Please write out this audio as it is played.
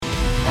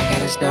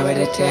story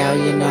to tell,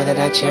 you know that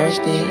I cherish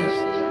this.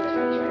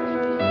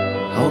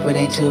 Hope it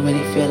ain't too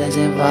many feelings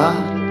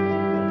involved.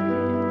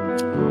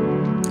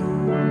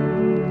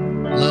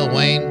 Lil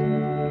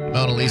Wayne,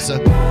 Mona Lisa.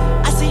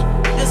 I see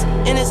this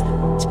in his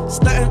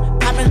stunting,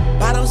 popping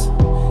bottles,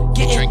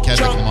 getting Drink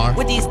Kendrick drunk Lamar.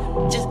 with these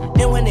just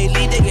and when they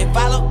leave they get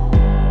followed.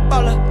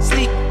 Fall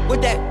asleep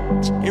with that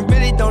and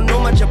really don't know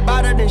much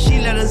about her. Then she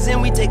let us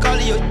in, we take all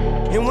of your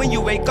and when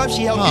you wake up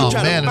she help you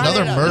try man, to find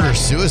another it up. murder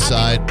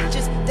suicide.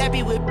 Just that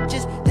be with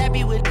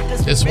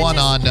This one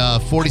on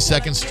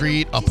 42nd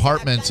Street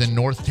Apartments in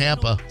North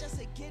Tampa.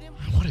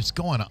 What is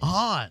going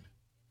on?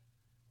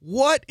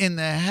 What in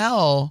the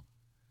hell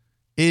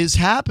is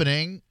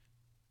happening?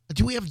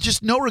 Do we have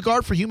just no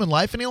regard for human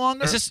life any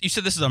longer? You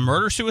said this is a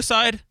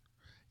murder-suicide?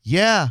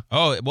 Yeah.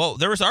 Oh, well,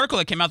 there was an article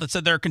that came out that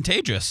said they're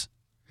contagious.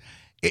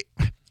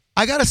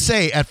 I got to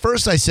say, at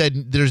first I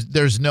said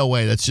there's no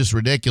way. That's just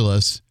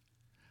ridiculous.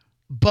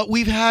 But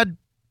we've had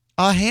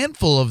a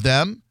handful of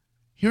them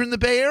here in the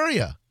Bay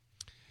Area.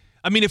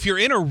 I mean, if you're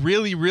in a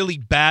really, really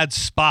bad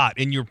spot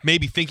and you're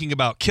maybe thinking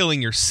about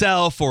killing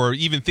yourself or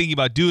even thinking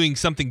about doing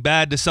something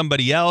bad to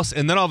somebody else,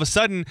 and then all of a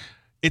sudden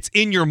it's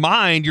in your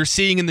mind, you're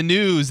seeing in the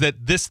news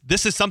that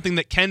this is something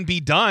that can be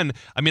done.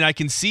 I mean, I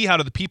can see how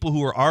to the people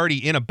who are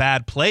already in a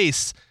bad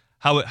place,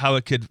 how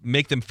it could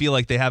make them feel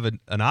like they have an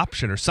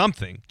option or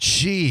something.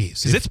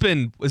 Jeez. Because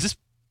is this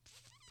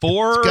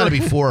 4? It's got to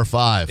be 4 or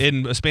 5.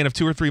 In a span of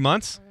 2 or 3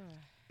 months?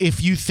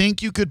 If you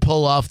think you could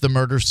pull off the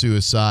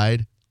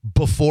murder-suicide,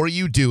 before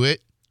you do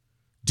it,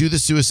 do the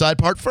suicide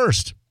part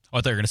first. Oh,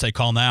 I thought you were going to say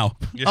call now.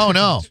 Oh,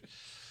 no.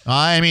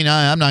 I mean,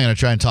 I'm not going to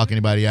try and talk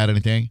anybody out of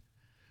anything.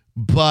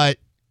 But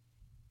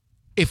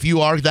if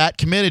you are that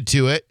committed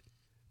to it,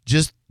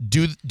 just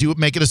do it,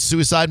 make it a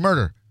suicide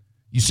murder.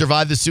 You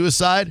survive the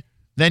suicide,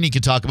 then you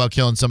can talk about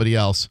killing somebody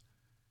else.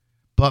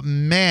 But,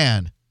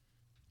 man,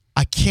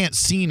 I can't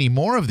see any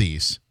more of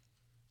these.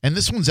 And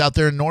this one's out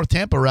there in North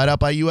Tampa, right out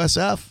by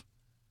USF.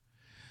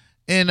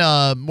 In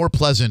more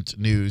pleasant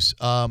news,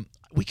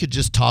 we could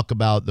just talk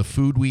about the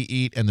food we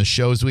eat and the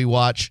shows we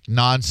watch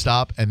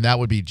nonstop, and that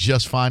would be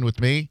just fine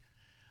with me.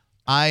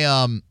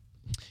 The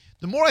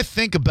more I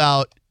think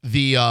about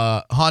the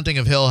Haunting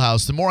of Hill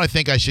House, the more I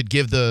think I should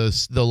give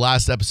the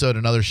last episode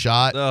another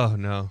shot. Oh,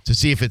 no. To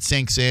see if it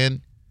sinks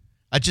in.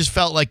 I just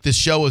felt like this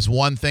show was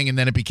one thing, and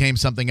then it became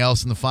something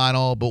else in the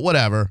final, but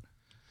whatever.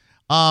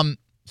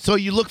 So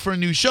you look for a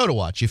new show to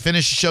watch. You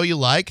finish a show you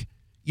like,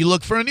 you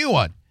look for a new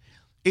one.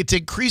 It's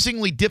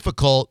increasingly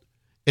difficult,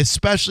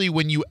 especially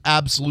when you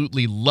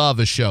absolutely love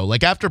a show.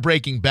 Like after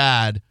Breaking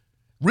Bad,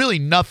 really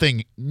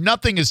nothing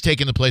has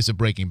taken the place of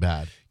Breaking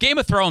Bad. Game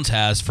of Thrones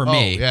has for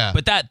me, yeah.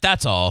 But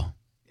that's all.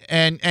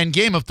 And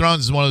Game of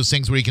Thrones is one of those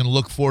things where you can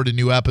look forward to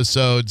new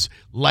episodes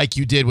like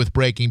you did with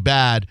Breaking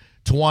Bad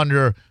to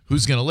wonder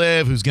who's going to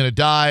live, who's going to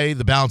die,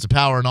 the balance of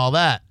power and all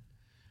that.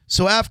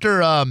 So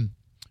after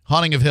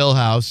Haunting of Hill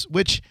House,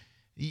 which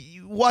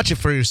you watch it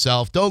for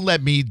yourself. Don't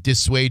let me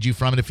dissuade you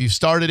from it. If you've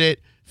started it,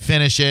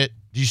 finish it.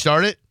 Did you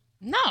start it?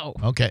 No.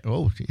 Okay.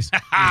 Oh, jeez.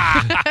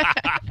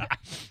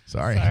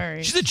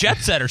 Sorry. She's a jet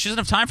setter. She doesn't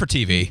have time for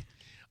TV.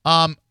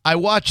 I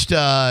watched,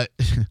 I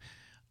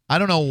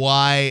don't know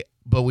why,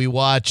 but we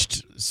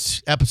watched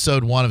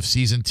episode 1 of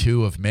season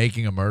 2 of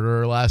Making a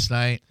Murderer last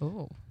night.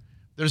 Ooh.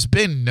 There's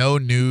been no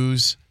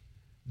news.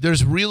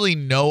 There's really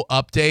no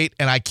update,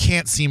 and I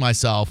can't see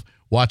myself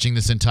watching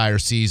this entire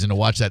season to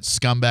watch that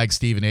scumbag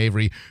Stephen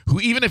Avery, who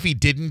even if he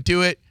didn't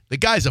do it, the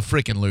guy's a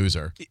freaking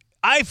loser.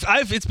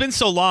 It's been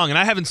so long and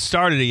I haven't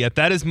started it yet.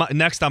 That is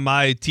next on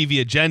my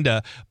TV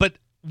agenda. But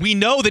we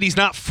know that he's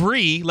not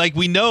free. Like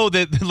we know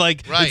that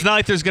right. It's not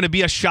like there's going to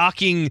be a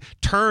shocking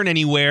turn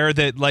anywhere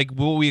that like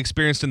what we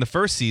experienced in the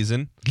first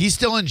season. He's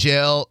still in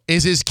jail.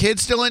 Is his kid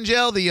still in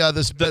jail? I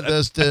think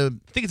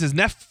it's his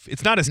nephew.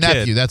 It's not his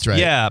nephew. Kid. That's right.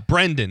 Yeah,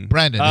 Brendan.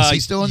 Is he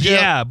still in jail?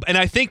 Yeah, and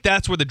I think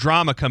that's where the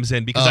drama comes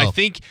in because I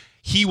think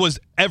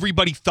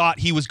everybody thought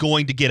he was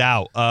going to get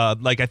out.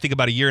 Like I think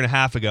about a year and a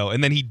half ago,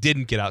 and then he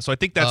didn't get out. So I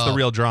think that's the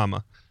real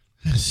drama.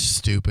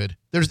 Stupid.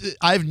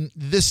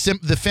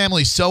 The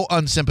family's so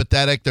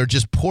unsympathetic. They're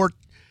just poor.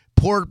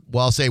 Well,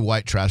 I'll say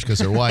white trash because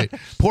they're white.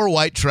 Poor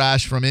white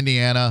trash from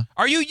Indiana.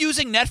 Are you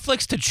using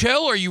Netflix to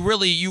chill, or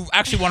you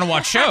actually want to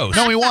watch shows?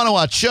 No, we want to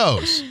watch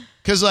shows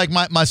because like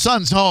my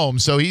son's home,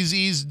 so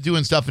he's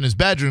doing stuff in his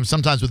bedroom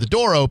sometimes with the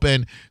door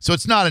open. So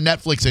it's not a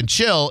Netflix and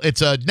chill.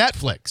 It's a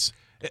Netflix.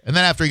 And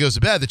then after he goes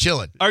to bed, the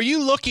chilling. Are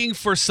you looking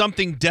for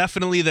something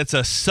definitely that's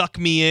a suck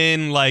me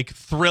in, like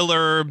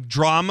thriller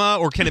drama,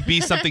 or can it be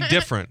something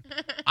different?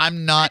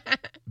 I'm not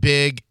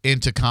big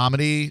into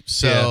comedy,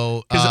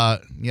 so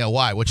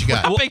why? What you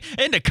got? Not big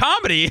into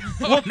comedy?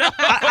 Well,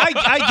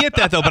 I get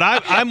that though, but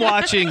I'm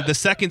watching the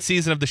second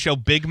season of the show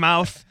Big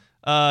Mouth.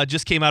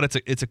 Just came out.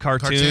 It's a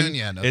cartoon. Cartoon,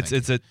 yeah. No,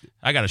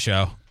 I got a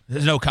show.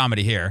 There's no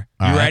comedy here.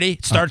 You ready?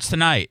 It starts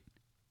tonight.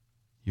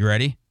 You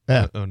ready?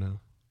 Yeah. Oh no.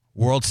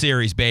 World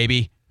Series,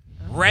 baby.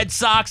 Red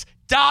Sox,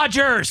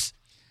 Dodgers.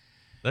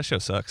 That show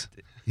sucks.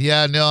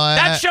 Yeah, no.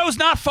 That show's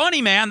not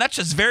funny, man. That's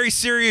just a very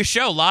serious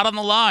show. A lot on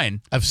the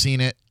line. I've seen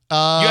it.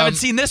 You haven't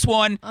seen this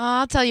one.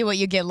 I'll tell you what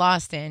you get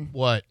lost in.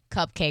 What?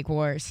 Cupcake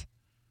wars.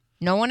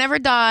 No one ever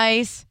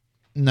dies.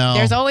 No.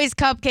 There's always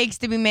cupcakes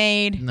to be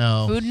made.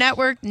 No. Food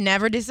Network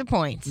never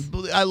disappoints.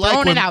 I like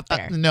Throwing when, it out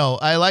there. no,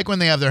 I like when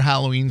they have their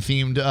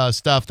Halloween-themed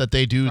stuff that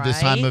they do this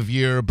time Right. of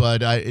year,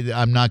 but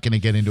I'm not going to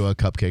get into a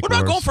cupcake What about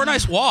wars. going for a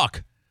nice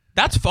walk?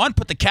 That's fun.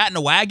 Put the cat in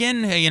a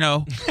wagon,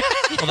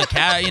 well, the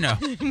cat,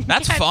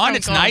 that's Cats fun. don't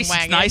It's go in nice. It's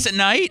wagons. nice at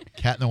night.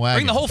 Cat in the wagon.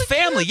 Bring the whole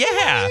family.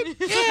 Yeah.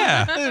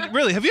 Yeah. Dude,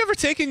 really, have you ever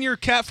taken your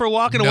cat for a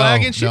walk in a No,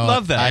 wagon? She'd no,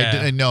 love that.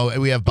 Yeah. No,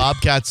 we have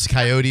bobcats,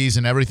 coyotes,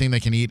 and everything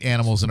that can eat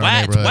animals in our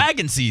neighborhood.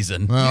 Wagon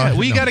season. Well,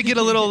 We no. got to get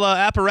a little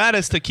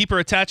apparatus to keep her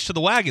attached to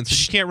the wagon so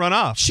she can't run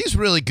off. She's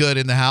really good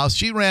in the house.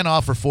 She ran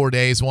off for 4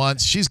 days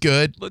once. She's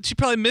good. But she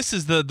probably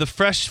misses the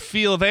fresh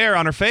feel of air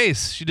on her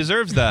face. She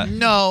deserves that.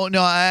 No,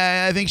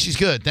 I think she's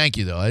good. Thank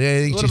you, though. I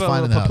think What she's about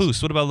fine a in the little house.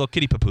 papoose? What about a little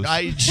kitty papoose?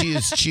 She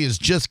is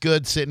just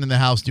good sitting in the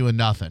house doing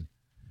nothing.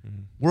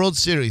 World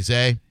Series,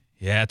 eh?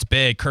 Yeah, it's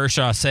big.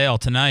 Kershaw Sale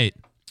tonight.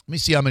 Let me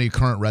see how many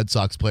current Red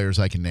Sox players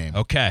I can name.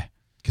 Okay.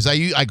 Because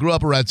I grew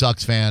up a Red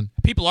Sox fan.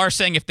 People are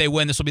saying if they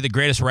win, this will be the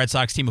greatest Red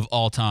Sox team of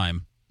all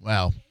time.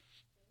 Well,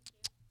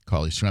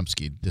 Carly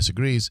Stremski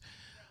disagrees.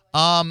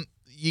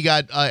 You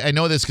got I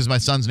know this because my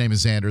son's name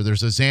is Xander.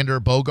 There's a Xander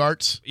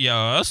Bogaerts.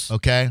 Yes.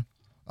 Okay.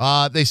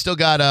 They still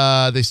got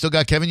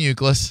Kevin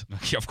Youkilis.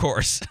 Of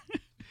course.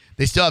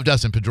 They still have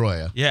Dustin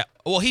Pedroia. Yeah.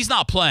 Well, he's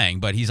not playing,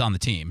 but he's on the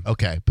team.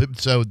 Okay,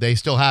 so they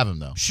still have him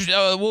though.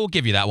 We'll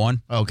give you that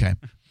one. Okay.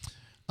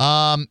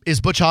 Is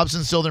Butch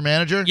Hobson still their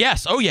manager?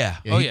 Yes. Oh, yeah.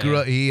 Yeah, he grew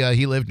up,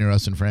 he lived near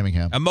us in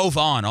Framingham. And Mo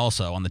Vaughn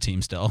also on the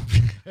team still.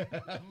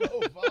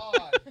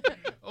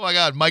 Oh my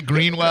God, Mike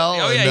Greenwell.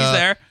 Oh, yeah, he's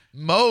there.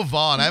 Mo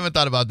Vaughn. I haven't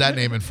thought about that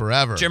name in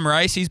forever. Jim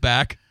Rice, he's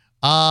back.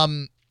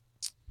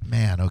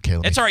 Man, okay.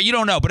 It's all right. You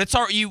don't know, but it's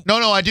all right. You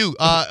No, I do.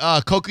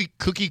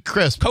 Cookie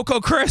Crisp. Coco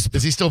Crisp.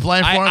 Is he still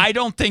playing for him? I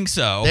don't think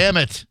so. Damn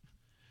it.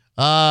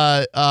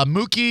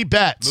 Mookie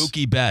Betts.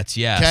 Mookie Betts,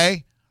 yes.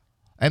 Okay.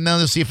 And then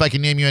let's see if I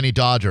can name you any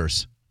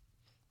Dodgers.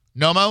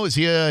 Nomo? Is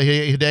he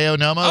Hideo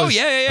Nomo? Oh,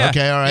 yeah.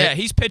 Okay, all right. Yeah,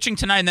 he's pitching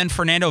tonight, and then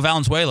Fernando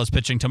Valenzuela's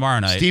pitching tomorrow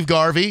night. Steve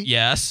Garvey.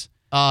 Yes.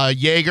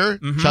 Yeager.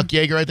 Chuck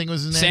Yeager, I think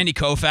was his name. Sandy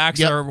Koufax,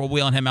 Yep. we're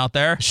wheeling him out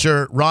there.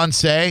 Sure. Ron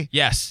Say.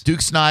 Yes.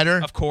 Duke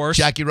Snyder. Of course.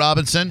 Jackie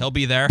Robinson. He'll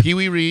be there. Pee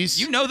Wee Reese.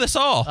 You know this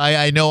all.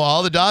 I know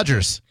all the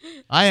Dodgers.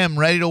 I am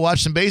ready to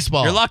watch some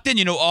baseball. You're locked in.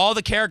 You know all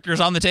the characters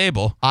on the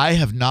table. I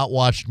have not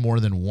watched more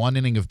than one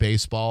inning of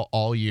baseball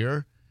all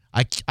year.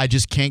 I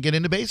just can't get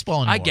into baseball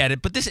anymore. I get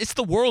it, but it's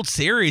the World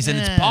Series, and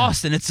Yeah. it's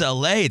Boston. It's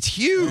LA. It's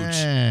huge.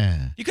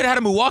 You could have had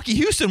a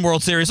Milwaukee-Houston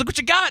World Series. Look what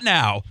you got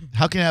now.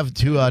 How can you have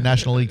two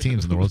National League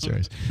teams in the World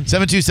Series?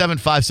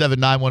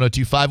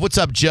 727-579-1025. What's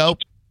up, Joe?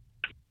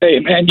 Hey,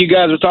 man, you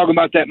guys were talking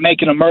about that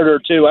Making a Murderer,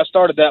 too. I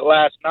started that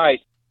last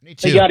night. Me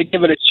too. You got to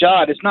give it a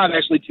shot. It's not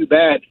actually too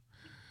bad.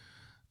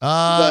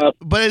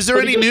 But is there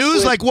any pretty good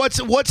news? flick. Like,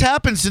 what's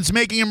happened since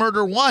Making a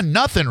Murderer 1?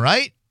 Nothing,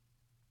 right?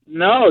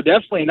 No,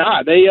 definitely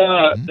not. They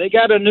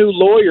got a new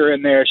lawyer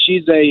in there.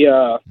 She's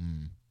a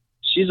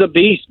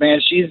beast, man.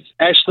 She's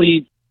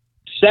actually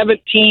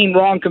 17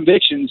 wrong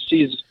convictions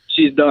she's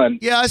done.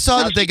 Yeah, I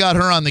saw that they got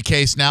her on the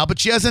case now, but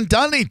she hasn't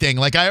done anything.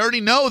 Like, I already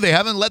know they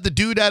haven't let the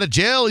dude out of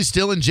jail. He's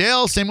still in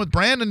jail. Same with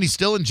Brandon. He's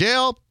still in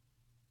jail.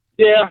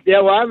 Yeah.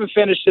 Well, I haven't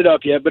finished it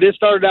up yet, but it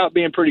started out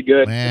being pretty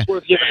good. Man. It's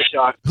worth giving a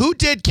shot. Who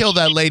did kill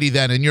that lady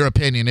then, in your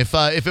opinion? If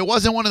it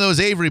wasn't one of those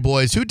Avery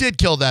boys, who did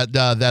kill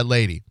that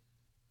lady?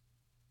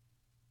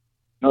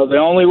 No, the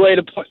only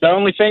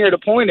finger to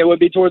point it would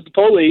be towards the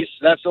police.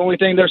 That's the only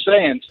thing they're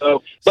saying.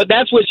 So, but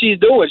that's what she's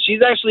doing.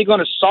 She's actually going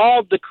to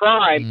solve the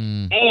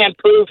crime and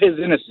prove his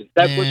innocence.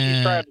 That's what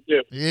she's trying to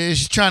do. Yeah,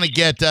 she's trying to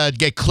get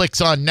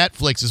clicks on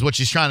Netflix is what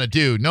she's trying to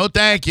do. No,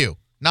 thank you.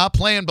 Not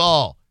playing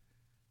ball.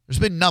 There's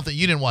been nothing.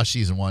 You didn't watch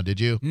season 1, did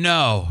you?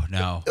 No.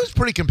 It was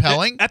pretty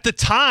compelling. At the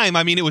time,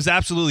 I mean, it was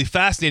absolutely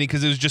fascinating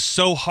because it was just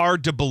so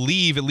hard to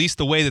believe, at least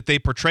the way that they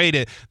portrayed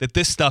it, that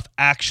this stuff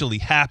actually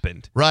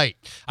happened. Right.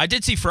 I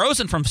did see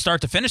Frozen from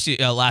start to finish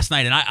last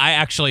night, and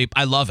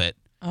I love it.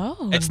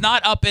 Oh. It's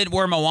not up in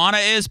where Moana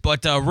is,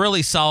 but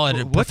really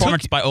solid What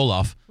performance took- by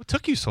Olaf. What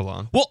took you so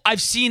long? Well,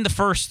 I've seen the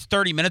first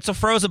 30 minutes of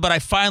Frozen, but I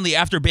finally,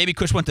 after Baby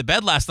Kush went to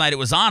bed last night, it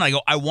was on. I go,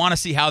 I want to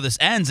see how this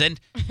ends, and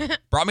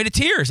brought me to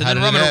tears. And How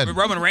then did it end?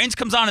 Roman Reigns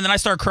comes on, and then I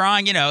start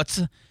crying. You know, it's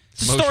a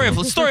story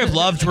of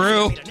love,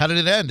 Drew. How did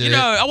it end? You know,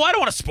 I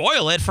don't want to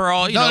spoil it for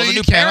all the you new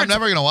can't. parents. I'm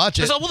never going to watch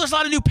it. There's a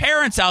lot of new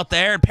parents out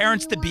there, and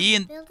parents to be,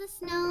 and Build a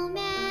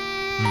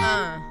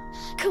snowman.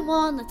 Come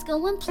on, let's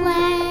go and play.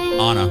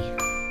 Anna.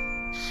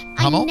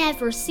 I Hummel?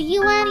 never see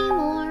you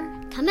anymore.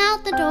 Come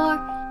out the door.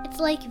 It's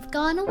like you've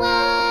gone away.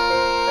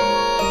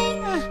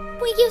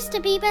 We used to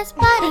be best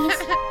buddies.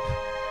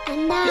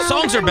 And now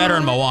Songs are better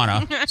in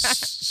Moana.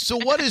 So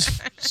what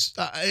is,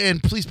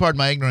 and please pardon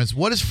my ignorance,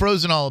 what is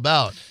Frozen all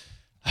about?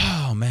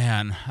 Oh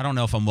man, I don't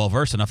know if I'm well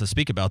versed enough to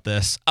speak about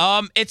this.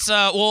 It's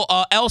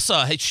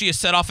Elsa. She is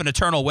set off in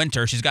eternal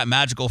winter. She's got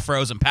magical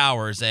frozen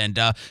powers, and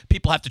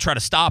people have to try to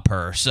stop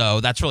her.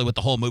 So that's really what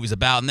the whole movie's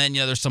about. And then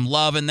there's some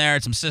love in there,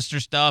 some sister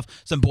stuff,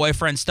 some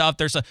boyfriend stuff.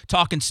 There's a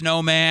talking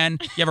snowman.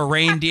 You have a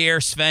reindeer,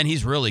 Sven.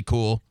 He's really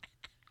cool.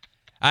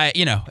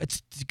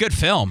 It's a good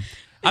film.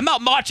 I'm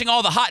not watching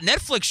all the hot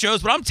Netflix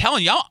shows, but I'm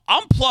telling you,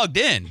 I'm plugged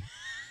in.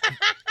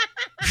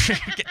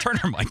 Turn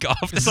her mic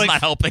off. This is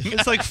not helping.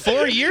 It's like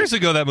 4 years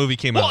ago that movie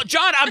came out. Well,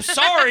 John, I'm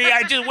sorry.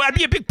 I'd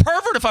be a big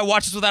pervert if I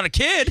watched this without a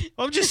kid.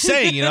 I'm just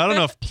saying, I don't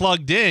know if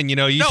plugged in, you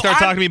start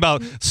talking to me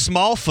about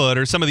Smallfoot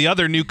or some of the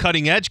other new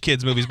cutting edge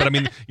kids movies, but I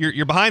mean,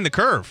 you're behind the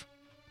curve.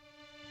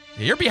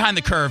 Yeah, you're behind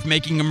the curve.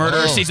 Making a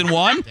Murderer season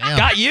 1. Damn.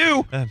 Got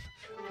you.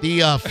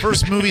 The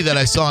first movie that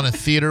I saw in a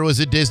theater was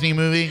a Disney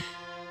movie.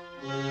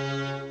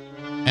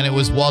 And it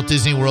was Walt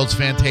Disney World's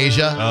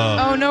Fantasia.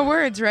 Oh, no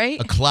words, right?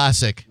 A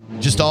classic.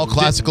 Just all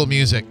classical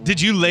music. Did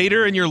you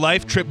later in your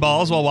life trip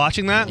balls while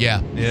watching that?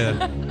 Yeah.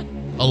 Yeah.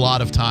 A lot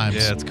of times.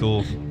 Yeah, it's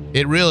cool.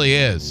 It really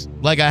is.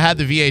 Like, I had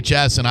the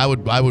VHS, and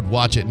I would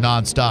watch it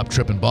nonstop,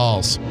 tripping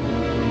balls.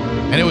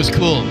 And it was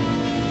cool.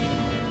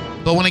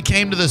 But when it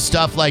came to the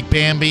stuff like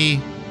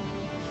Bambi,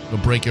 it'll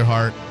break your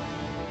heart.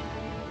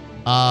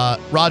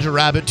 Roger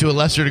Rabbit, to a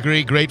lesser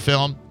degree, great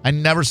film. I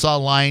never saw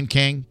Lion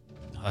King.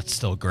 That's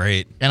still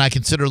great. And I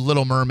consider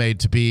Little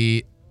Mermaid to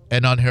be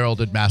an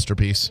unheralded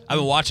masterpiece. I've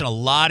been watching a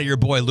lot of your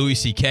boy Louis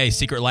C.K.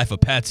 Secret Life of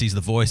Pets. He's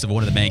the voice of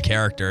one of the main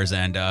characters,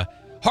 and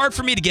hard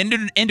for me to get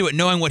into it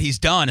knowing what he's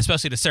done,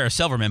 especially to Sarah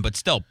Silverman, but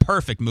still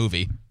perfect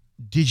movie.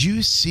 Did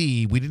you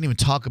see, we didn't even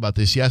talk about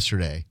this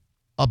yesterday,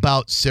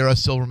 about Sarah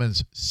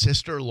Silverman's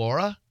sister,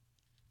 Laura?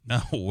 No,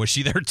 was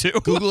she there too?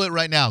 Google it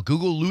right now.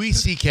 Google Louis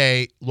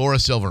C.K., Laura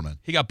Silverman.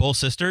 He got both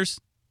sisters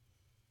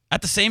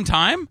at the same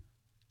time?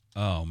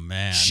 Oh,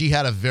 man. She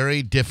had a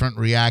very different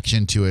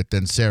reaction to it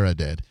than Sarah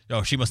did.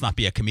 Oh, she must not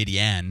be a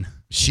comedian.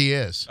 She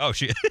is. Oh,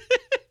 she...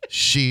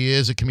 She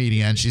is a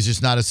comedian. She's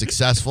just not as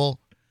successful.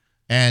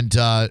 And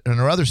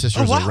her other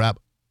sister is a rap.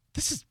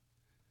 This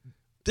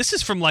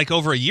is from like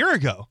over a year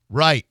ago.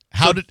 Right.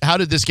 How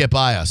did this get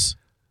by us?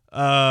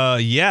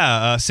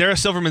 Sarah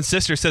Silverman's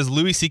sister says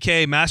Louis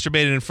C.K.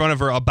 masturbated in front of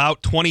her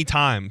about 20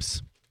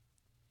 times.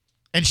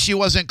 And she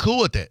wasn't cool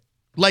with it.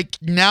 Like,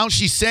 now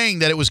she's saying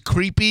that it was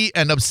creepy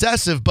and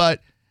obsessive, but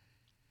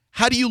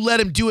how do you let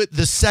him do it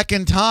the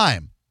second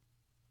time?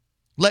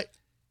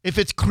 If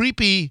it's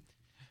creepy...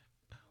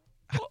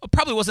 Well, it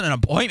probably wasn't an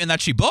appointment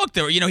that she booked.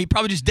 He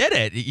probably just did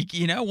it.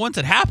 Once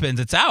it happens,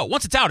 it's out.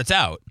 Once it's out, it's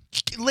out.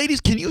 Ladies,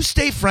 can you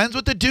stay friends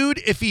with the dude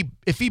if he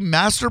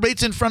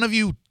masturbates in front of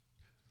you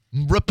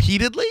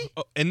repeatedly?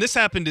 And this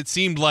happened, it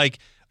seemed like,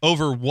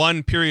 over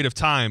one period of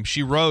time.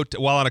 She wrote,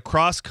 while on a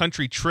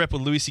cross-country trip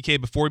with Louis C.K.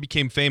 before he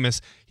became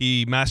famous,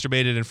 he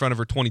masturbated in front of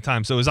her 20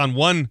 times. So it was on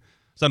one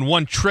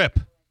trip.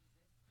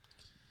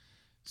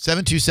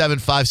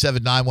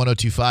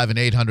 727-579-1025 and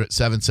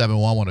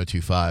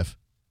 800-771-1025.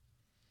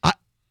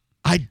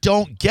 I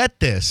don't get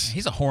this.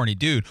 He's a horny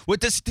dude.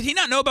 Did he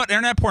not know about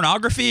internet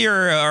pornography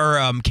or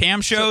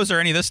cam shows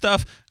or any of this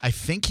stuff? I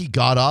think he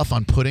got off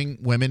on putting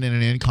women in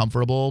an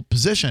uncomfortable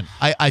position.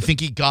 I think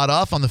he got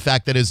off on the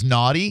fact that it's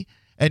naughty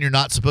and you're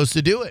not supposed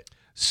to do it.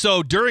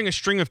 So during a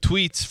string of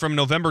tweets from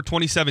November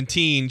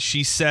 2017,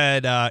 she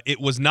said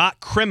it was not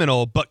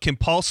criminal, but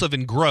compulsive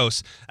and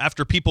gross.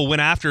 After people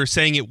went after her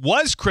saying it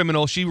was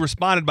criminal, she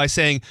responded by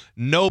saying,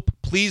 nope,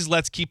 please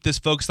let's keep this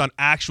focused on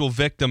actual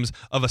victims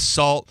of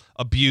assault,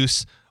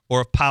 abuse,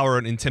 or of power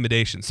and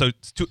intimidation. So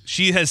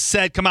she has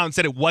come out and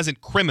said it wasn't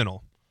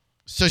criminal.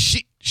 So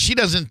she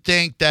doesn't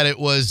think that it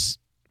was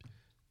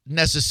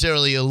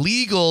necessarily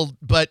illegal,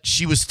 but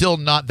she was still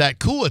not that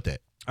cool with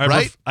it.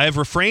 Right? I have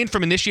refrained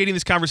from initiating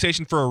this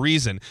conversation for a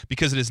reason,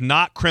 because it is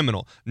not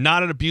criminal,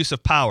 not an abuse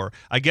of power.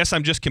 I guess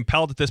I'm just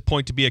compelled at this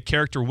point to be a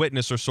character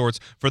witness of sorts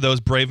for those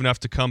brave enough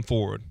to come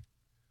forward.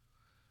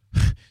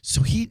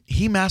 So he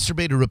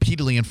masturbated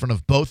repeatedly in front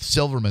of both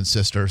Silverman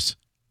sisters.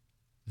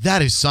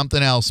 That is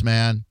something else,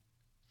 man.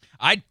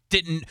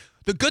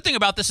 The good thing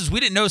about this is we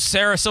didn't know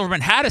Sarah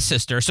Silverman had a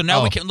sister, so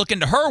now we can look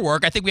into her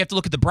work. I think we have to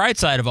look at the bright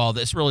side of all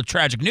this really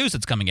tragic news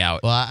that's coming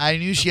out. Well, I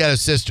knew she had a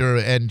sister,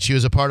 and she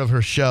was a part of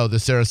her show, the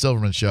Sarah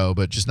Silverman Show,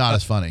 but just not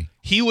as funny.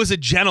 He was a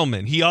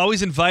gentleman. He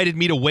always invited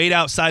me to wait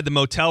outside the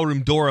motel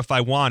room door if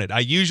I wanted. I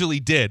usually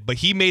did, but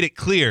he made it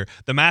clear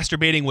the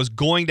masturbating was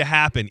going to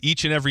happen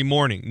each and every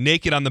morning,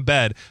 naked on the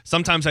bed.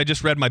 Sometimes I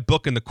just read my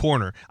book in the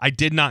corner. I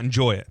did not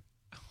enjoy it.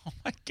 Oh,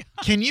 my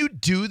God. Can you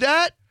do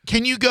that?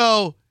 Can you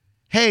go...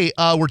 Hey,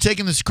 we're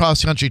taking this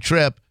cross-country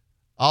trip.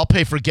 I'll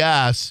pay for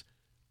gas,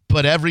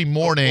 but every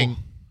morning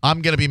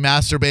I'm going to be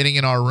masturbating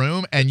in our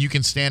room, and you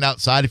can stand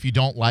outside if you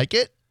don't like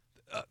it?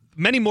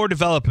 Many more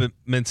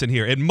developments in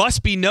here. It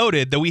must be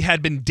noted that we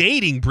had been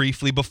dating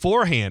briefly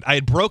beforehand. I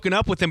had broken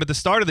up with him at the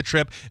start of the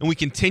trip, and we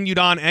continued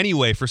on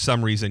anyway for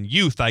some reason.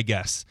 Youth, I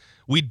guess.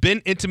 We'd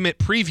been intimate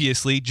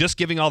previously, just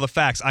giving all the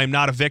facts. I am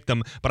not a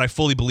victim, but I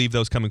fully believe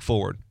those coming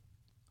forward.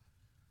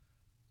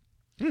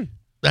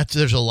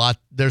 There's a lot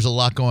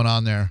going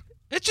on there.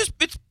 It's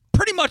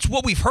pretty much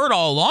what we've heard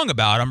all along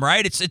about him,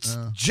 right? It's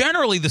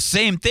generally the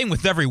same thing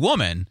with every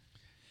woman.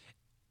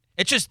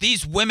 It's just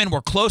these women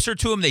were closer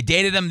to him. They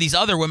dated him. These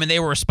other women, they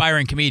were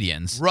aspiring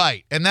comedians.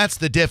 Right. And that's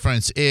the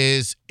difference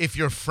is if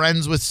you're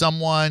friends with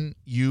someone,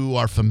 you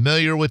are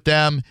familiar with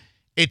them,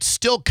 it's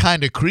still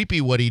kind of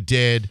creepy what he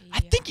did. I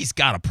think he's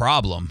got a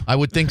problem. I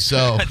would think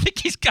so. I think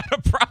he's got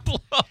a problem.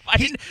 I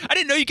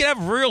didn't know you could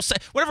have real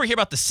sex. Whenever you hear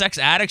about the sex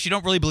addicts, you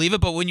don't really believe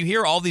it. But when you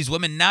hear all these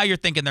women, now you're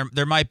thinking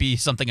there might be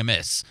something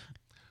amiss.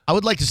 I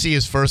would like to see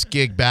his first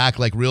gig back,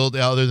 like real,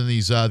 other than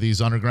these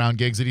underground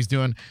gigs that he's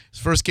doing. His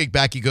first gig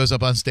back, he goes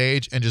up on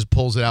stage and just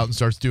pulls it out and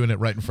starts doing it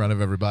right in front of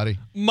everybody.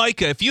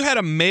 Micah, if you had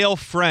a male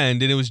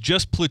friend and it was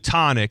just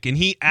platonic and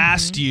he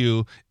asked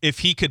you if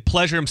he could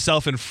pleasure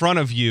himself in front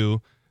of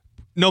you,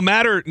 no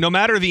matter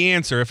the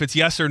answer, if it's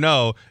yes or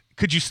no,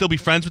 could you still be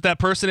friends with that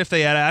person if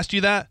they had asked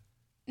you that?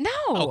 No.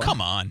 Oh,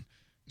 come on.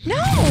 No.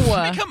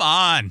 I mean, come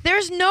on.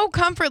 There's no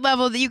comfort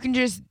level that you can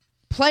just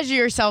pleasure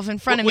yourself in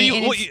front of me.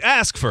 You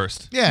ask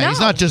first. Yeah, No. he's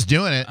not just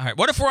doing it. All right.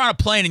 What if we're on a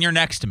plane and you're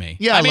next to me?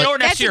 Yeah, I mean, like- or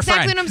next That's to your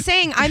exactly friend. what I'm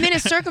saying. I'm in a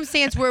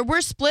circumstance where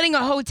we're splitting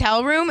a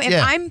hotel room. If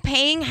Yeah. I'm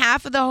paying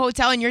half of the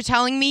hotel and you're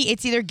telling me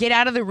it's either get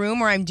out of the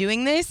room or I'm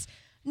doing this,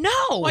 no.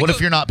 What if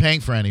you're not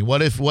paying for any?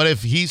 What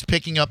if he's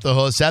picking up the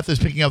whole, Seth is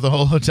picking up the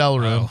whole hotel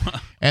room,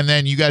 and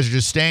then you guys are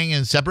just staying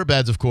in separate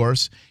beds, of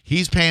course.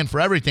 He's paying for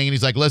everything, and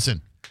he's like,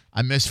 listen,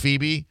 I miss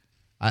Phoebe.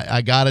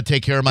 I got to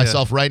take care of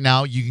myself right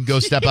now. You can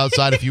go step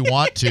outside if you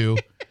want to.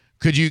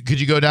 Could you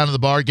go down to the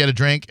bar, get a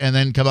drink, and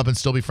then come up and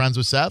still be friends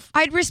with Seth?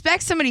 I'd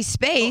respect somebody's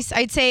space.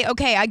 I'd say,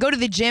 okay, I go to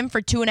the gym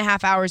for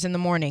 2.5 hours in the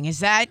morning.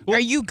 Are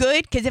you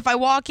good? Because if I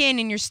walk in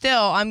and you're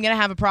still, I'm going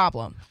to have a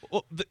problem.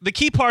 Well, the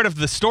key part of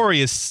the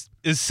story is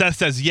Seth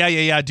says,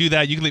 yeah, do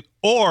that. You can leave,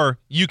 or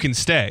you can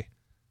stay.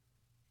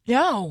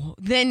 No.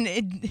 Then,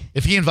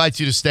 If he invites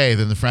you to stay,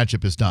 then the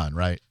friendship is done,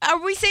 right? are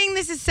we saying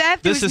this is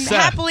Seth? This who's is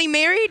Seth. happily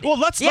married? Well,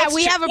 let's we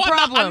have a Well,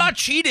 problem. I'm not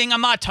cheating.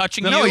 I'm not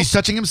touching you. No, he's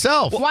touching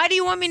himself. Why do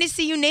you want me to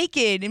see you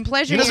naked and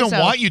pleasure He doesn't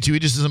yourself? want you to. He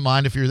just doesn't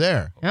mind if you're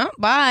there. Oh,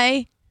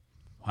 bye.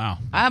 Wow.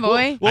 Bye,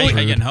 boy. How you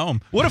getting home?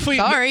 What if we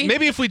Sorry.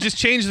 maybe if we just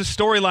change the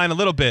storyline a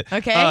little bit?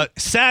 Okay.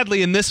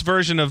 Sadly, in this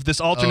version of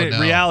this alternate Oh,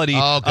 no. reality,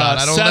 Oh, God,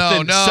 I don't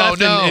Seth know.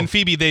 Seth and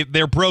Phoebe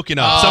they're broken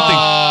up.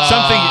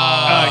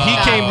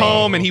 He came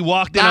home and he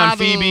walked in on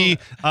Phoebe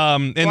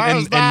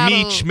and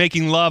Meech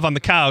making love on the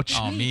couch.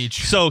 Oh,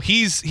 Meech. So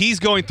he's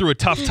going through a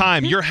tough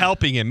time. You're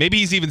helping him. Maybe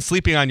he's even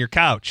sleeping on your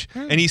couch,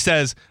 and he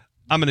says,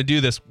 "I'm going to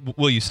do this.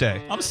 Will you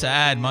stay?" I'm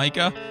sad,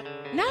 Micah.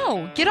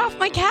 No, get off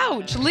my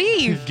couch.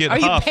 Leave. Get Are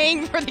you off.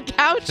 paying for the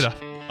couch? Get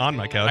on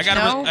my couch.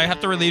 I have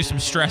to relieve some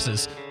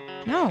stresses.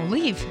 No,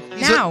 leave.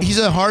 Now. He's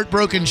a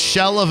heartbroken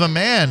shell of a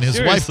man. His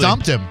wife Seriously.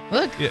 dumped him.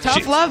 Look, Yeah,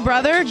 tough love,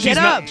 brother. Get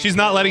up. She's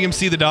not letting him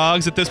see the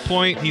dogs at this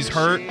point. He's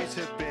hurt.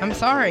 I'm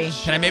sorry.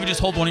 Can I maybe just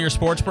hold one of your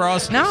sports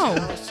bras? No.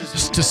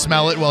 Just to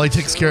smell it while he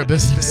takes care of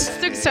business.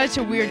 This took such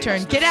a weird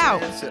turn. Get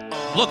out.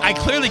 Look, I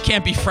clearly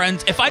can't be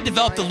friends. If I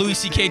develop the Louis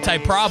C.K.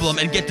 type problem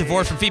and get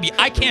divorced from Phoebe,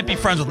 I can't be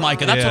friends with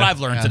Micah. That's Yeah. what I've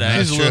learned Yeah, today.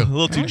 that's He's true. a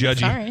little too judgy.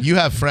 Sorry. You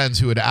have friends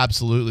who would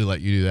absolutely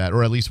let you do that,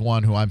 or at least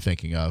one who I'm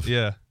thinking of.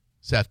 Yeah.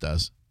 Seth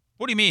does.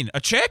 What do you mean? A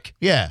chick?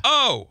 Yeah.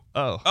 Oh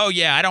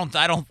yeah. I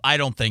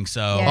don't think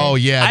so. Yeah. Oh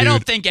yeah, I dude.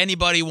 don't think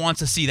anybody wants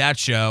to see that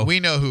show. We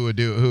know who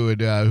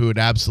would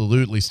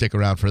absolutely stick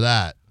around for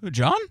that. Who,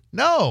 John?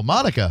 No,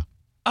 Monica.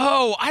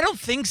 Oh, I don't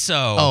think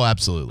so. Oh,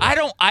 absolutely.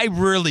 I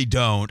really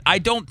don't.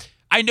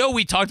 I know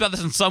we talked about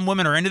this and some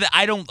women are into that.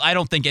 I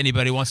don't think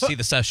anybody wants to see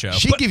the Seth show.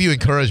 She'd give you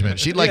encouragement.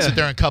 She'd like Yeah. sit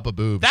there and cup a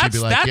boob. She'd That's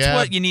be like, yeah,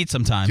 what you need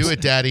sometimes. do it,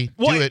 daddy.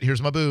 What? Do it.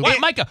 Here's my boob. What?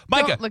 Micah.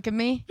 Don't look at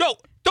me. No,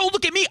 don't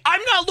look at me.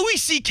 I'm not Louis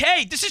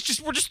C.K.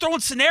 We're just throwing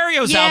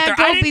scenarios Yeah, out there.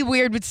 don't be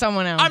weird with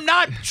someone else. I'm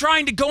not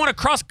trying to go on a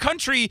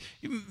cross-country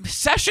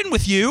session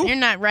with you. You're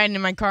not riding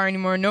in my car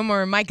anymore. No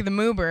more Micah the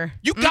Moober.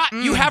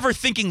 You have her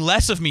thinking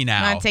less of me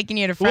now. I'm not taking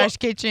you to Fresh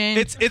Kitchen.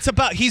 It's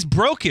about he's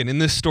broken in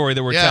this story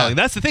that we're Yeah. telling.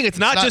 That's the thing. It's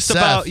not not just Seth.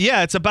 about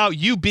it's about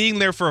you being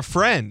there for a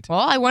friend. well,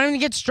 I want him to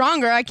get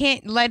stronger. I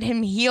can't let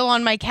him heal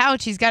on my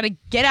couch. He's got to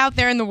get out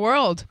there in the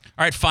world.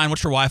 All right, fine.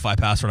 What's your Wi-Fi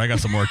password? I got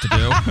some work to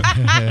do.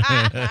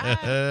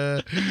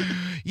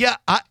 Yeah,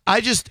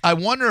 I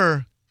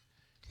wonder,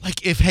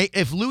 like,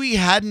 if Louis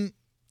hadn't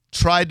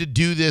tried to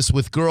do this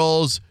with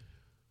girls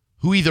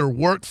who either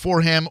worked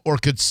for him or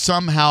could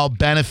somehow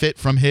benefit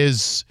from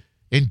his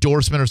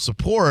endorsement or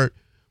support,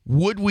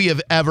 would we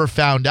have ever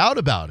found out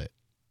about it?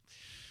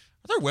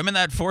 Are there women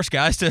that force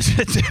guys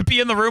to be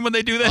in the room when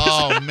they do this?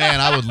 Oh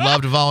man, I would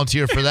love to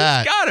volunteer for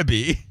that. Gotta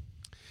be.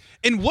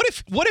 And what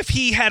if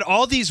he had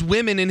all these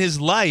women in his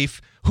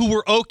life who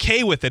were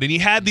okay with it, and he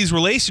had these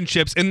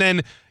relationships, and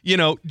then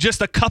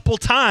just a couple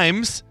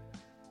times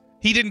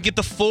he didn't get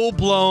the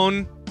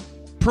full-blown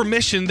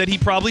permission that he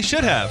probably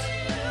should have.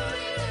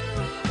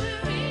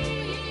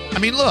 I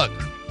mean, look,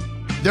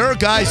 there are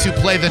guys who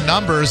play the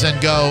numbers and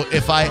go,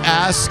 if I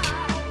ask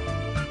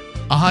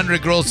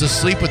 100 girls to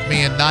sleep with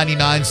me and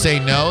 99 say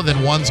no,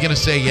 then one's going to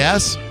say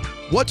yes.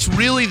 What's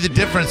really the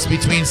difference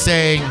between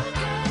saying,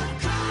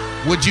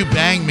 would you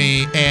bang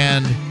me,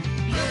 and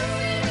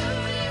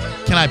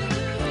can I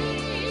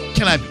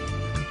can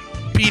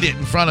I beat it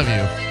in front of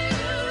you?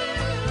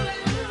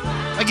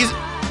 Like,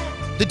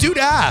 the dude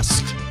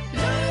asked.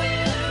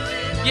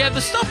 Yeah,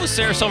 the stuff with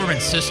Sarah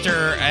Silverman's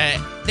sister,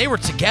 they were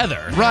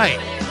together. Right.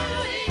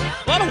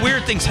 A lot of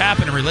weird things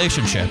happen in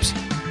relationships.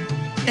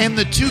 And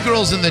the two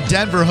girls in the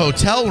Denver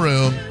hotel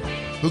room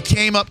who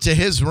came up to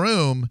his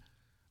room,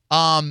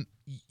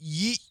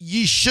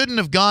 ye shouldn't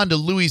have gone to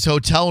Louis'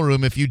 hotel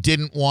room if you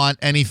didn't want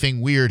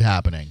anything weird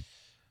happening.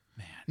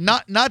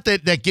 Man. Not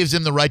that gives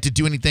him the right to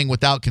do anything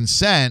without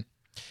consent.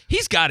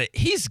 He's got to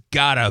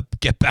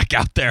get back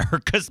out there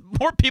because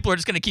more people are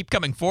just going to keep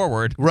coming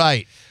forward.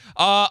 Right.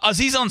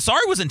 Aziz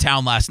Ansari was in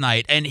town last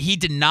night, and he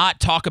did not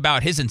talk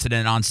about his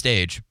incident on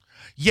stage.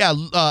 Yeah,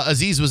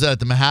 Aziz was at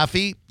the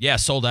Mahaffey. Yeah,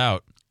 sold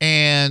out.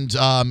 And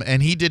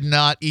he did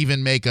not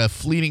even make a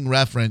fleeting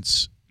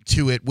reference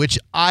to it, which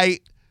I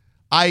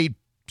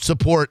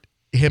support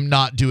him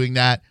not doing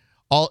that.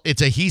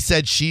 It's a he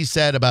said, she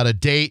said about a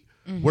date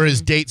where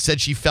his date said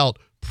she felt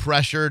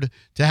pressured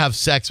to have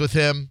sex with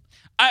him.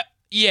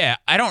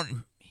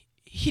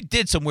 He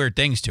did some weird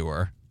things to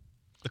her.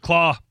 The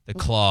claw.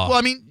 Well,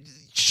 I mean,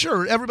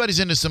 sure, everybody's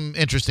into some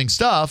interesting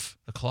stuff.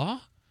 The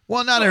claw?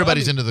 Well, not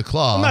everybody's into the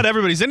claw. Well, not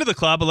everybody's into the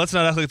claw, but let's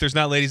not act like there's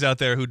not ladies out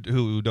there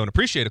who don't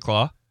appreciate a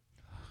claw.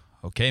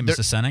 Okay,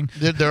 Mrs.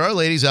 Senning. There are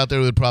ladies out there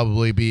who would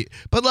probably be,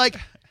 but like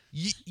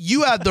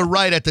you had the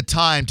right at the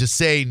time to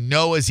say,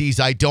 no,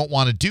 Aziz, I don't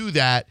want to do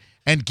that,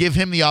 and give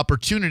him the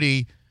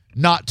opportunity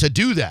not to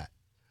do that.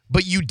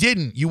 But you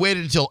didn't. You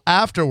waited until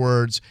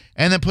afterwards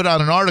and then put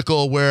out an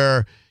article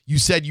where you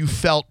said you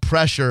felt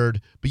pressured,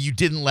 but you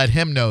didn't let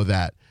him know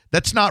that.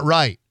 That's not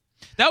right.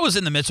 That was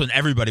in the midst when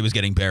everybody was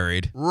getting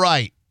buried.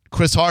 Right.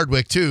 Chris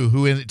Hardwick, too,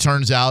 who it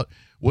turns out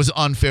was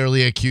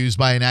unfairly accused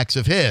by an ex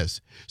of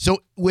his. So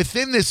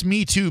within this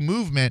Me Too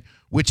movement,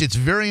 which it's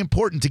very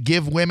important to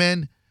give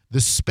women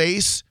the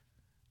space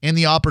and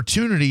the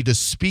opportunity to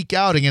speak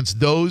out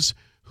against those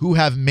who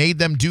have made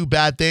them do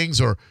bad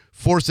things or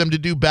force them to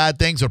do bad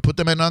things or put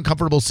them in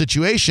uncomfortable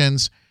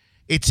situations,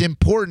 it's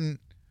important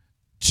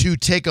to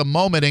take a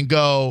moment and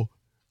go,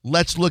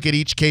 let's look at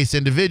each case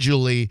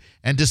individually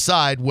and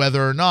decide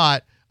whether or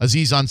not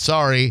Aziz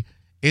Ansari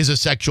is a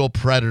sexual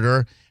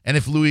predator and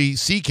if Louis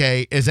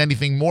C.K. is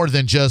anything more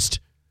than just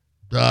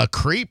a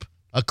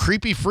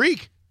creepy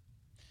freak.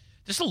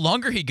 Just the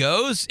longer he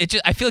goes,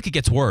 I feel like it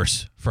gets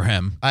worse for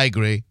him. I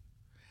agree.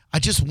 I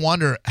just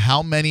wonder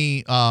how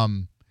many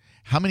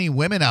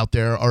women out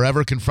there are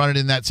ever confronted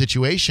in that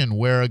situation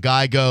where a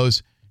guy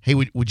goes, hey,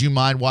 would you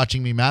mind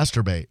watching me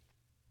masturbate?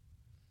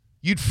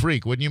 You'd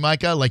freak, wouldn't you,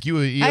 Micah? Like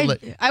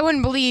I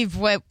wouldn't believe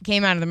what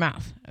came out of the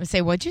mouth. I would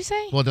say, what'd you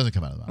say? Well, it doesn't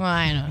come out of the mouth. Well,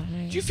 I know.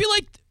 Do you feel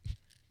like...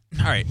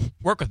 All right,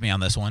 work with me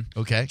on this one.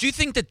 Okay. Do you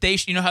think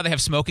that you know how they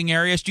have smoking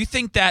areas? Do you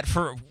think that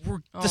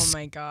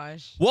my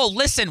gosh. Well,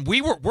 listen,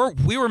 we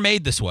were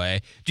made this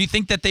way. Do you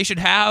think that they should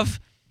have,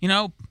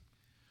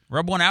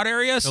 rub one out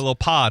areas? A little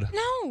pod.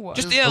 No.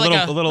 Just like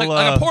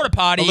a porta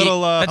potty.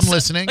 I'm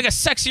listening. Like a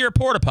sexier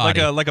porta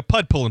potty. Like a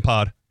pud pulling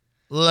pod.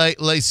 Like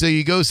so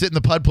you go sit in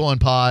the pud pulling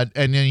pod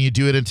and then you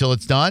do it until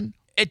it's done?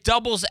 It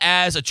doubles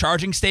as a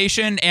charging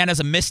station and as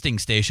a misting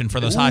station for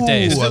those hot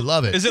days. I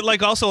love it. Is it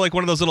like also like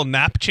one of those little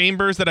nap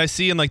chambers that I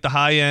see in like the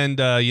high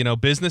end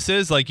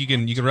businesses? Like you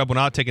can rub one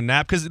out, take a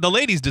nap, because the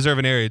ladies deserve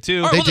an area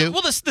too. Right,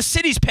 the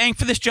city's paying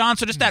for this, John.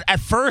 So just that at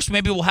first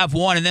maybe we'll have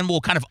one and then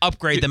we'll kind of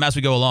upgrade them as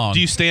we go along. Do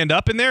you stand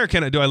up in there,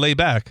 or do I lay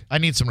back? I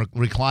need some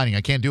reclining.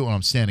 I can't do it when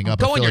I'm standing up.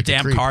 Go in your like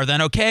damn car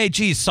then. Okay,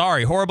 geez,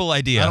 sorry, horrible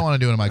idea. I don't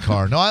want to do it in my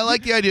car. No, I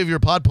like the idea of your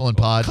pod pulling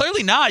pod.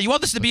 Clearly not. You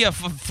want this to be a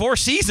Four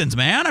Seasons,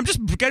 man. I'm just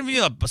giving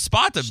you a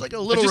spot to. Like a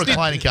little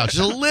reclining couch,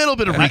 just a little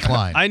bit of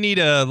recline. I need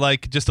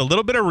just a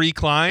little bit of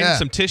recline,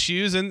 some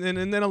tissues, and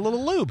then a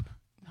little lube.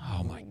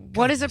 Oh my God.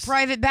 What is a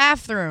private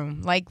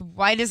bathroom? Like,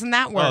 why doesn't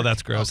that work? Oh,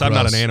 that's gross. I'm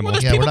not an animal.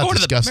 Well, Yeah, people we're not going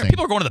disgusting.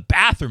 people are going to the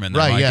bathroom in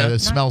there. Right? Micah. Yeah, the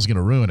smell's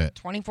gonna ruin it.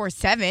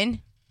 24/7.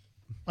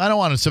 I don't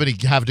want somebody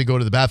having to go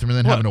to the bathroom and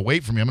then having to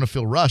wait for me. I'm gonna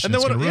feel rushed, and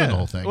it's gonna ruin the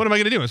whole thing. What am I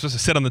gonna do? I'm supposed to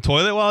sit on the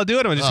toilet while I do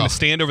it? Am I just gonna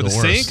stand over the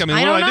worst. sink? I mean,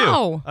 I what don't do I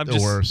know. do? I'm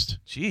The worst.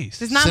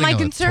 Jeez. It's not Sitting my on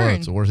the concern.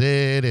 toilet's the worst.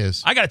 It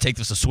is. I got to take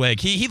this a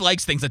swig. He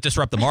likes things that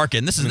disrupt the market,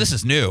 and this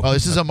is new. Oh,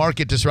 this is a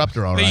market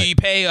disruptor, all right. You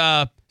pay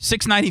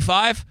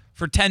 $6.95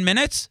 for 10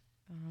 minutes,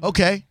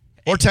 Okay.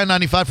 Or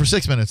 $10.95 for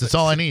 6 minutes. That's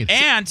all I need.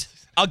 and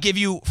I'll give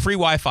you free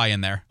Wi-Fi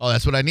in there. Oh,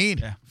 that's what I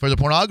need for the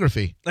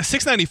pornography.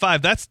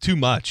 $6.95. That's too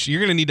much.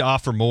 You're gonna need to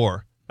offer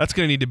more. That's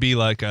gonna need to be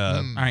like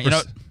All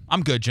right,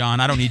 I'm good,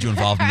 John. I don't need you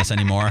involved in this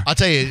anymore. I'll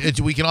tell you,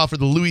 we can offer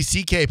the Louis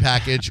C.K.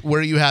 package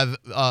where you have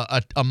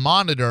a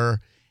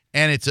monitor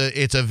and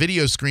it's a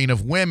video screen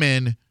of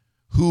women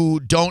who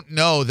don't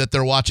know that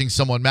they're watching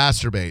someone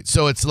masturbate.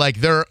 So it's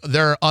like their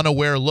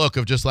unaware look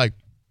of just like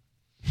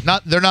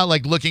they're not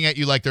like looking at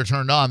you like they're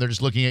turned on. They're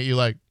just looking at you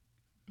like,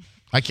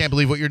 I can't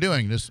believe what you're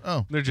doing.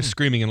 they're just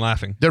screaming and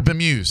laughing. They're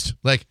bemused.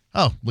 Like,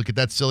 oh, look at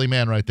that silly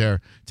man right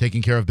there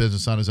taking care of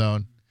business on his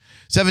own.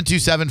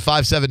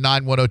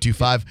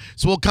 727-579-1025.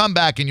 So we'll come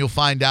back and you'll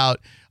find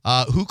out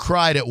who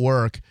cried at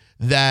work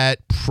that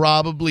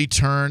probably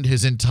turned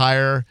his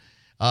entire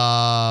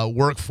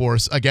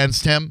workforce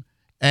against him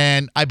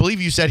And I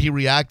believe you said he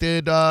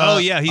reacted. He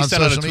on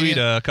sent out a social tweet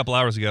media. a couple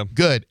hours ago.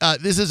 Good.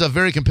 This is a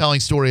very compelling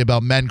story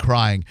about men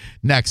crying.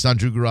 Next on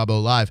Drew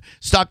Garabo Live.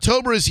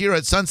 Stocktober is here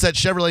at Sunset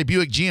Chevrolet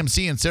Buick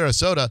GMC in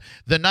Sarasota.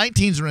 The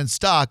 19s are in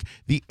stock.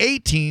 The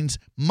 18s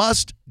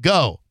must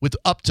go with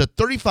up to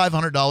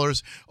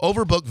 $3,500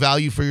 over book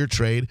value for your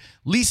trade.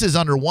 Leases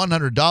under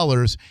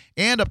 $100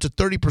 and up to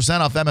 30%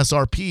 off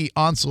MSRP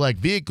on select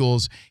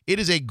vehicles. It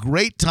is a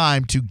great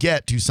time to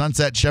get to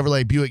Sunset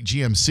Chevrolet Buick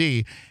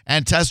GMC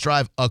and test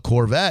drive a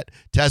Corvette,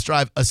 test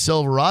drive a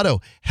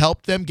Silverado.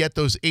 Help them get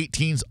those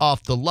 18s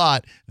off the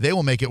lot. They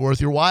will make it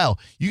worth your while.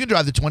 You can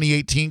drive the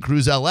 2018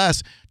 Cruze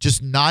LS,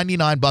 just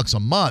 $99 a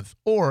month,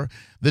 or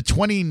the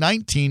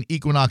 2019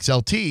 Equinox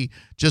LT,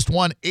 just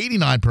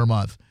 $189 per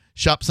month.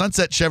 Shop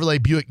Sunset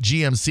Chevrolet Buick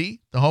GMC,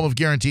 the home of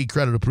guaranteed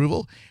credit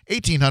approval,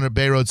 1800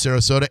 Bay Road,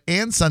 Sarasota,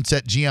 and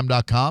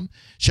sunsetgm.com.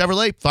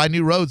 Chevrolet, find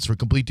new roads. For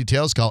complete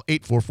details, call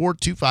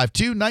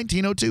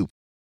 844-252-1902.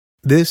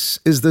 This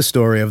is the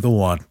story of the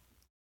one.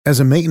 As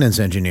a maintenance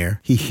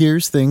engineer, he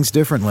hears things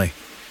differently.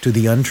 To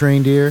the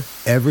untrained ear,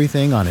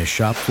 everything on his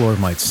shop floor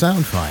might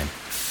sound fine,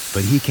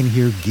 but he can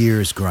hear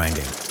gears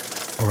grinding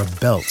or a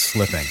belt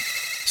slipping.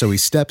 So he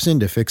steps in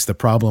to fix the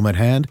problem at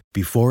hand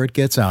before it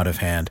gets out of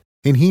hand.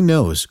 And he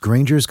knows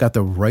Grainger's got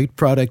the right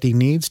product he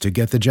needs to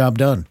get the job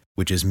done,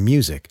 which is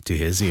music to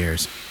his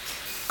ears.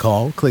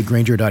 Call, click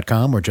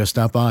Grainger.com, or just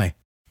stop by.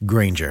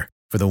 Grainger,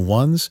 for the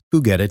ones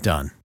who get it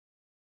done.